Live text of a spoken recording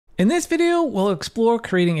In this video, we'll explore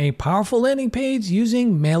creating a powerful landing page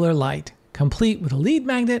using MailerLite, complete with a lead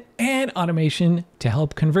magnet and automation to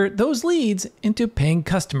help convert those leads into paying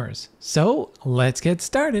customers. So let's get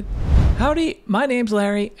started. Howdy, my name's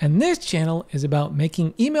Larry, and this channel is about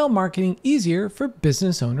making email marketing easier for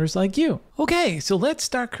business owners like you. Okay, so let's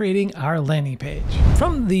start creating our landing page.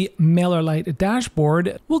 From the MailerLite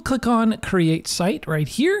dashboard, we'll click on Create Site right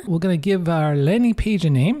here. We're gonna give our landing page a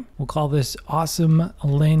name. We'll call this Awesome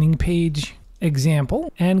Landing Page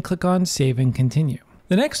Example and click on Save and Continue.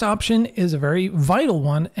 The next option is a very vital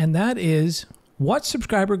one, and that is what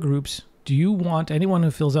subscriber groups do you want anyone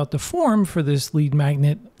who fills out the form for this lead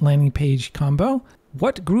magnet landing page combo?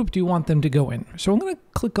 What group do you want them to go in? So I'm going to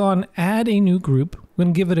click on Add a New Group. I'm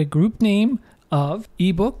going to give it a group name of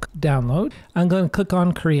ebook download. I'm going to click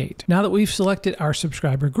on Create. Now that we've selected our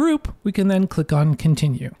subscriber group, we can then click on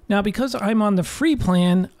Continue. Now, because I'm on the free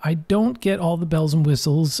plan, I don't get all the bells and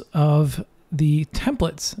whistles of the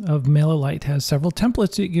templates of MailerLite. Has several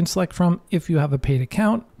templates that you can select from if you have a paid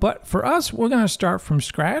account. But for us, we're going to start from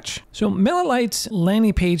scratch. So MailerLite's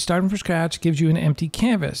landing page starting from scratch gives you an empty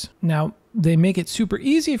canvas. Now, they make it super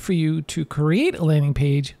easy for you to create a landing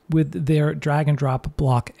page with their drag and drop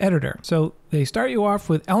block editor. So they start you off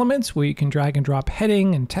with elements where you can drag and drop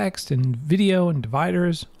heading and text and video and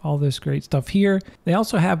dividers, all this great stuff here. They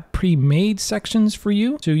also have pre-made sections for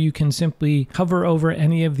you. So you can simply hover over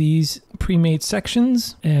any of these pre-made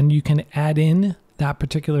sections and you can add in that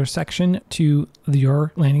particular section to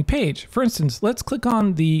your landing page. For instance, let's click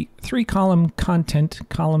on the 3-column content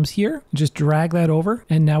columns here, just drag that over,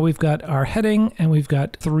 and now we've got our heading and we've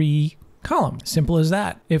got 3 columns. Simple as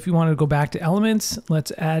that. If you want to go back to elements,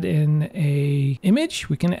 let's add in a image.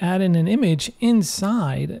 We can add in an image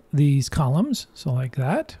inside these columns, so like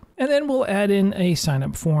that. And then we'll add in a sign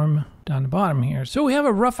up form down the bottom here. So we have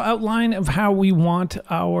a rough outline of how we want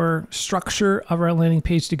our structure of our landing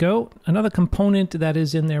page to go. Another component that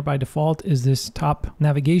is in there by default is this top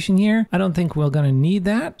navigation here. I don't think we're going to need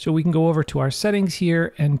that. So we can go over to our settings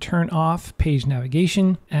here and turn off page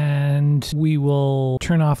navigation, and we will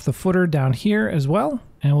turn off the footer down here as well.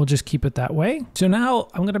 And we'll just keep it that way. So now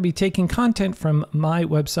I'm going to be taking content from my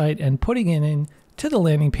website and putting it in to the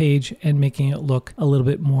landing page and making it look a little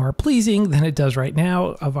bit more pleasing than it does right now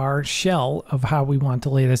of our shell of how we want to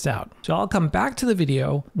lay this out. So I'll come back to the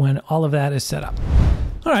video when all of that is set up.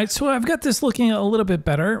 All right, so I've got this looking a little bit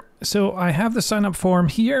better. So I have the sign up form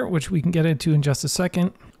here, which we can get into in just a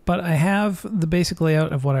second, but I have the basic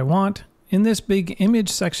layout of what I want. In this big image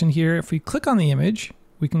section here, if we click on the image,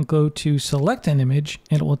 we can go to select an image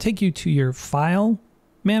and it will take you to your file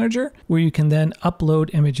manager where you can then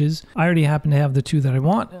upload images. I already happen to have the 2 that I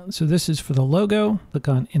want. So this is for the logo. Click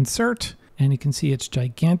on insert and you can see it's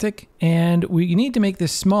gigantic. And we need to make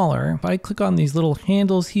this smaller. If I click on these little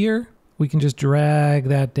handles here, we can just drag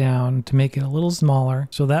that down to make it a little smaller.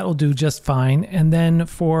 So that'll do just fine. And then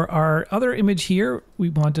for our other image here,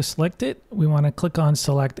 we want to select it. We want to click on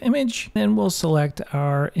select image, and we'll select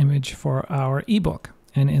our image for our ebook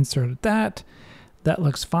and insert that. That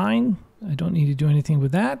looks fine. I don't need to do anything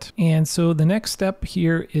with that. And so the next step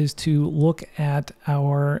here is to look at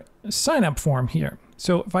our sign up form here.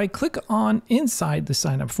 So if I click on inside the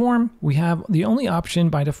sign up form, we have the only option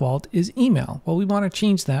by default is email. Well, we want to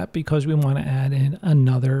change that because we want to add in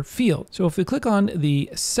another field. So if we click on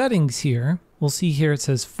the settings here, we'll see here it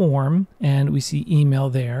says form and we see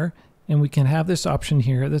email there. And we can have this option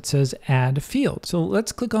here that says add field. So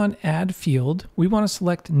let's click on add field. We want to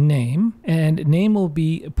select name, and name will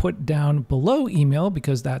be put down below email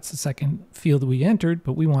because that's the second field we entered,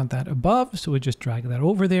 but we want that above. So we just drag that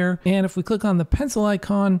over there. And if we click on the pencil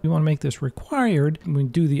icon, we want to make this required. When we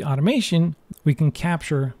do the automation, we can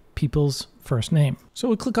capture people's first name. So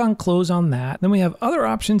we click on close on that. Then we have other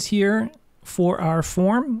options here. For our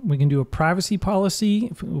form, we can do a privacy policy.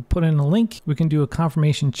 If we'll put in a link, we can do a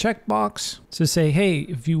confirmation checkbox to say, hey,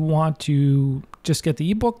 if you want to just get the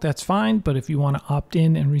ebook, that's fine. But if you want to opt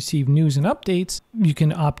in and receive news and updates, you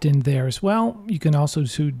can opt in there as well. You can also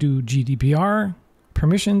do GDPR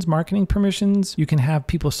permissions, marketing permissions. You can have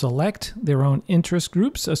people select their own interest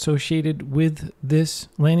groups associated with this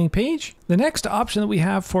landing page. The next option that we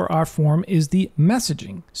have for our form is the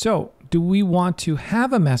messaging. So do we want to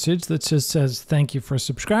have a message that just says thank you for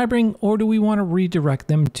subscribing, or do we want to redirect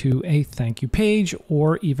them to a thank you page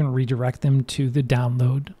or even redirect them to the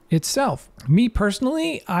download itself? Me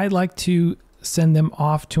personally, I like to send them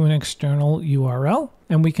off to an external URL,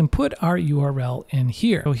 and we can put our URL in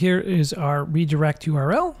here. So here is our redirect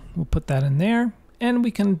URL. We'll put that in there. and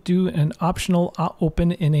we can do an optional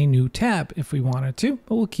open in a new tab if we wanted to,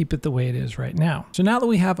 but we'll keep it the way it is right now. So now that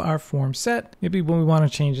we have our form set, maybe when we want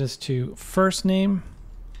to change this to first name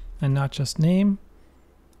and not just name,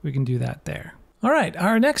 we can do that there. All right,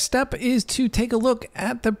 our next step is to take a look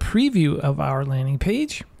at the preview of our landing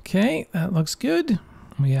page. Okay, that looks good.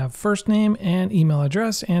 We have first name and email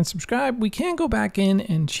address and subscribe. We can go back in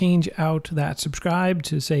and change out that subscribe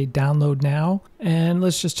to say download now. And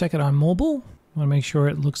let's just check it on mobile. I want to make sure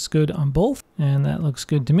it looks good on both, and that looks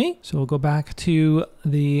good to me. So we'll go back to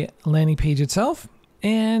the landing page itself,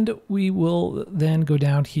 and we will then go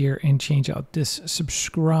down here and change out this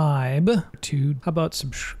subscribe to, how about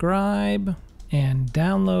subscribe and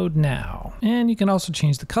download now. And you can also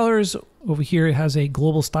change the colors. Over here it has a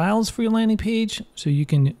global styles for your landing page, so you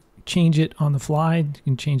can change it on the fly. You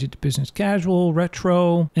can change it to business casual,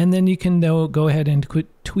 retro, and then you can go ahead and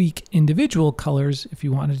tweak individual colors if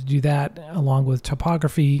you wanted to do that, along with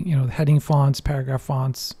typography, you know, heading fonts, paragraph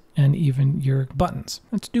fonts, and even your buttons.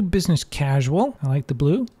 Let's do business casual. I like the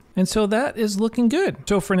blue. And so that is looking good.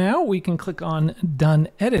 So for now, we can click on Done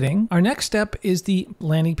Editing. Our next step is the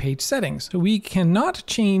landing page settings. So we cannot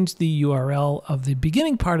change the URL of the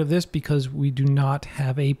beginning part of this because we do not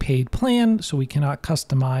have a paid plan, so we cannot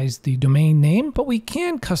customize the domain name, but we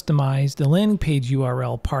can customize the landing page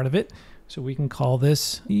URL part of it. So we can call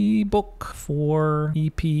this ebook for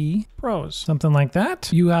EP Pros, something like that.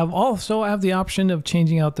 You also have the option of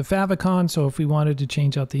changing out the favicon. So if we wanted to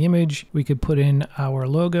change out the image, we could put in our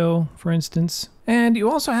logo, for instance. And you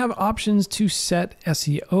also have options to set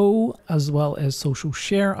SEO as well as social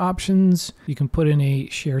share options. You can put in a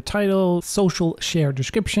share title, social share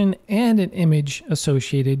description, and an image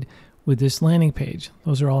associated with this landing page.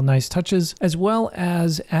 Those are all nice touches, as well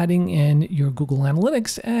as adding in your Google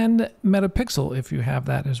Analytics and Metapixel if you have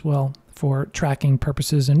that as well for tracking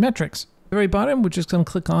purposes and metrics. At the very bottom, we're just going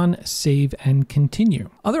to click on Save and Continue.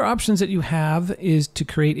 Other options that you have is to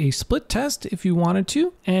create a split test if you wanted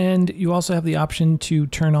to, and you also have the option to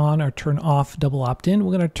turn on or turn off double opt-in.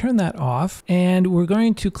 We're going to turn that off, and we're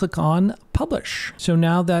going to click on Publish. So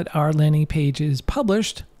now that our landing page is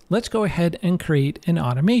published, let's go ahead and create an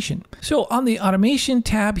automation. So on the automation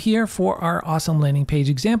tab here for our awesome landing page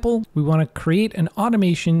example, we want to create an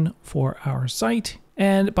automation for our site.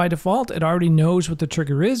 And by default, it already knows what the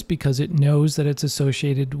trigger is because it knows that it's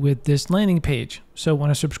associated with this landing page. So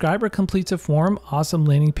when a subscriber completes a form, awesome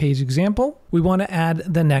landing page example, we want to add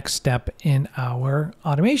the next step in our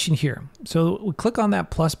automation here. So we click on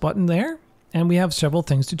that plus button there, and we have several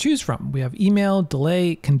things to choose from. We have email,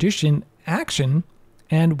 delay, condition, action,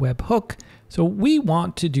 and webhook. So we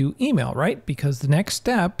want to do email, right? Because the next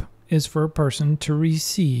step is for a person to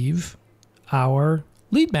receive our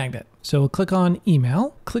lead magnet. So we'll click on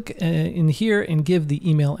email, click in here and give the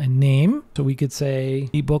email a name. So we could say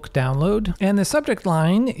ebook download. And the subject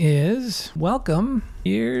line is welcome.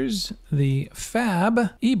 Here's the fab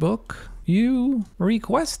ebook you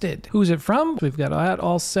requested. Who's it from? We've got that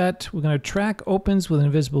all set. We're going to track opens with an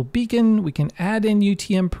invisible beacon. We can add in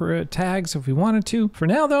UTM tags if we wanted to. For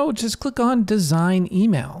now though, just click on design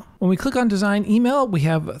email. When we click on design email, we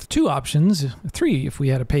have two options, three if we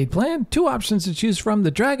had a paid plan, two options to choose from: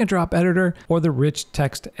 the drag and drop editor or the rich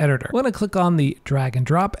text editor. We're going to click on the drag and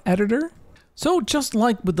drop editor. So just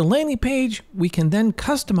like with the landing page, we can then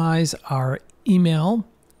customize our email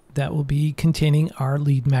that will be containing our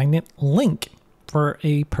lead magnet link for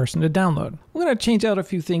a person to download. We're going to change out a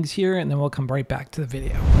few things here and then we'll come right back to the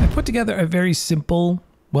video. I put together a very simple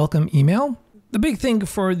welcome email. The big thing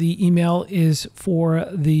for the email is for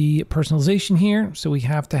the personalization here. So we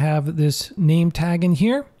have to have this name tag in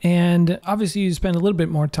here. And obviously you spend a little bit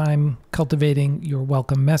more time cultivating your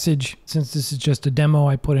welcome message. Since this is just a demo,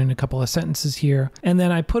 I put in a couple of sentences here, and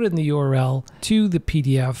then I put in the URL to the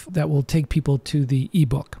PDF that will take people to the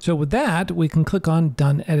ebook. So with that, we can click on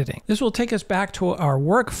Done Editing. This will take us back to our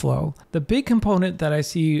workflow. The big component that I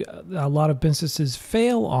see a lot of businesses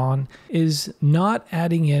fail on is not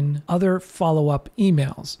adding in other follow-up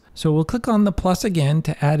emails. So we'll click on the plus again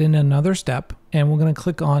to add in another step, and we're going to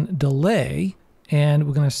click on Delay. And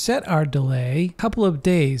we're going to set our delay a couple of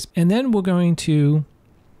days, and then we're going to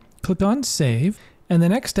click on Save. And the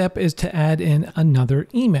next step is to add in another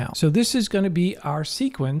email. So this is going to be our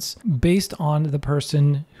sequence based on the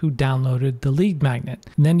person who downloaded the lead magnet.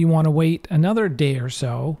 And then you want to wait another day or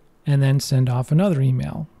so and then send off another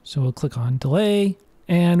email. So we'll click on Delay,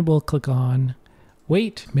 and we'll click on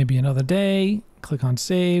Wait, maybe another day. Click on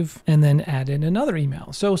Save, and then add in another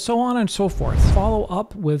email. So on and so forth. Follow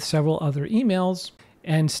up with several other emails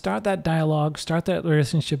and start that dialogue, start that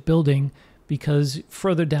relationship building because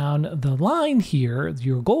further down the line here,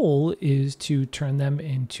 your goal is to turn them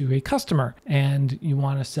into a customer and you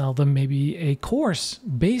want to sell them maybe a course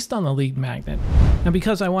based on the lead magnet. Now,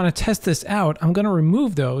 because I want to test this out, I'm going to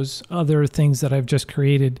remove those other things that I've just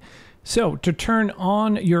created. So to turn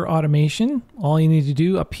on your automation, all you need to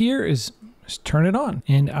do up here is just turn it on,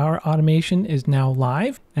 and our automation is now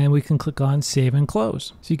live, and we can click on save and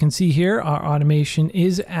close. So you can see here our automation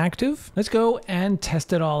is active. Let's go and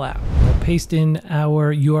test it all out. We'll paste in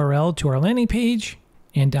our URL to our landing page,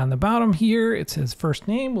 and down the bottom here it says first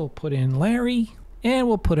name. We'll put in Larry, and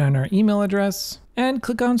we'll put in our email address and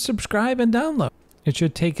click on subscribe and download. It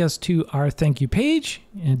should take us to our thank you page.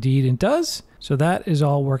 Indeed it does. So that is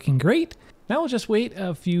all working great. Now we'll just wait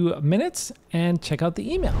a few minutes and check out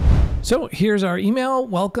the email. So here's our email.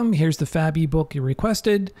 Welcome. Here's the fab ebook you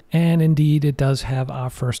requested. And indeed, it does have our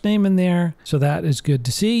first name in there. So that is good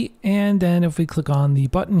to see. And then if we click on the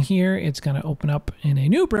button here, it's going to open up in a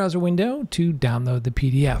new browser window to download the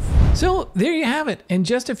PDF. So there you have it. In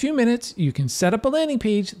just a few minutes, you can set up a landing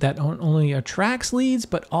page that not only attracts leads,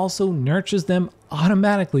 but also nurtures them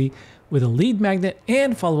automatically with a lead magnet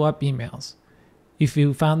and follow-up emails. If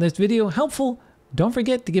you found this video helpful, don't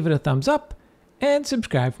forget to give it a thumbs up and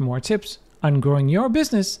subscribe for more tips on growing your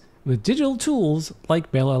business with digital tools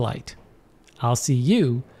like MailerLite. I'll see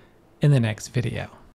you in the next video.